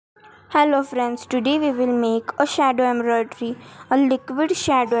Hello friends, today we will make a shadow embroidery, a liquid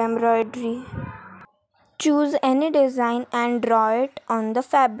shadow embroidery. Choose any design and draw it on the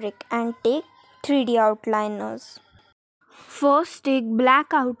fabric and take 3D outliners. First take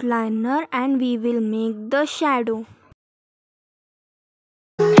black outliner and we will make the shadow.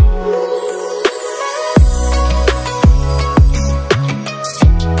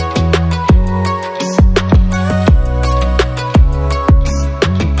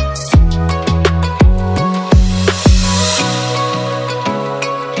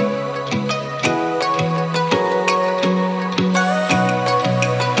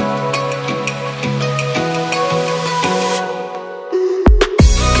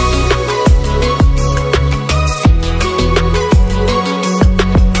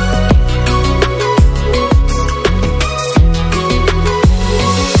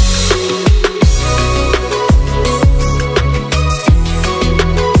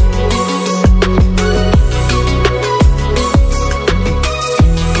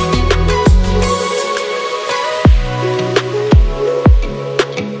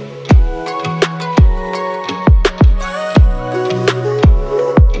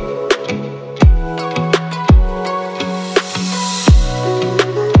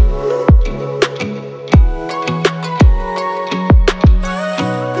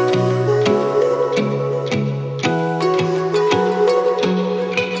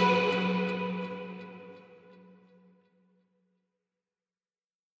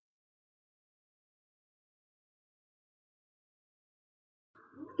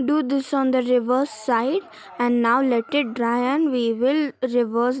 Do this on the reverse side and now let it dry and we will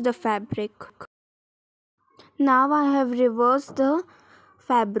reverse the fabric. Now I have reversed the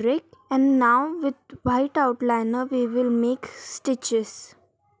fabric and now with white outliner we will make stitches.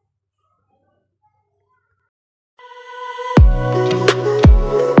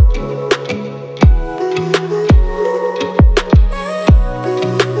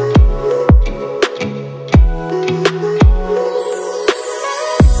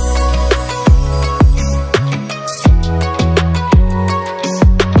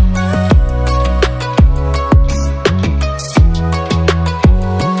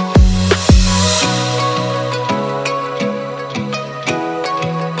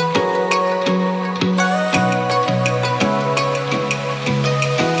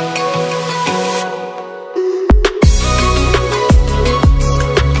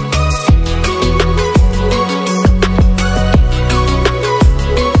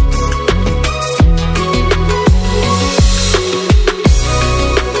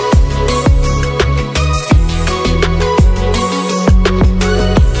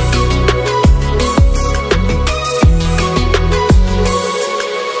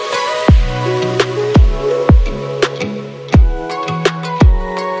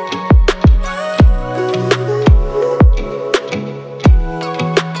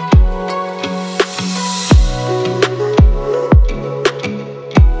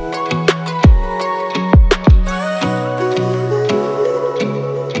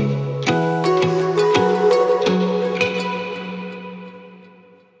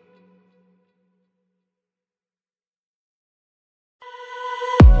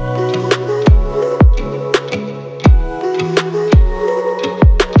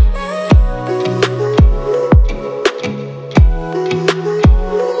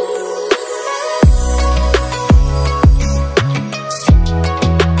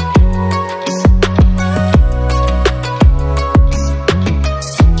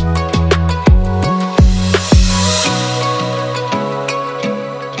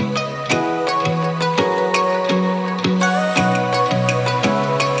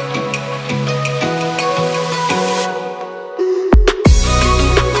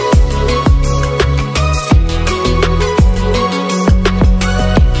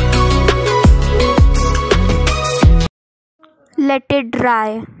 Let it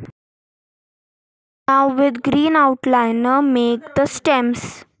dry. Now with green outliner make the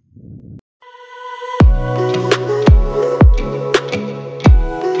stems.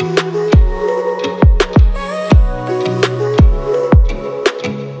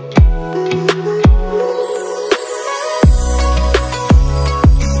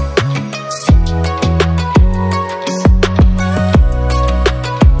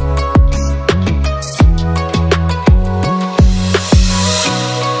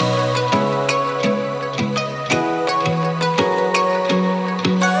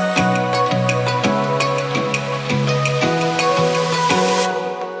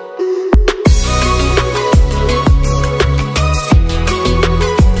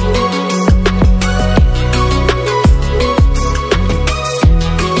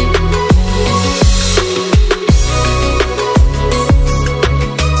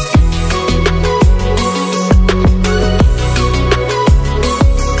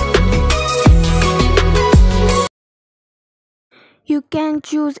 You can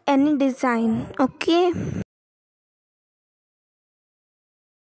choose any design. Okay.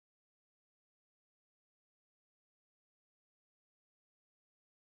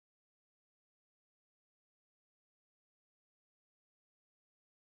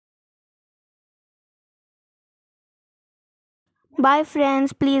 Bye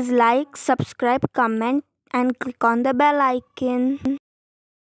friends. Please like, subscribe, comment and click on the bell icon.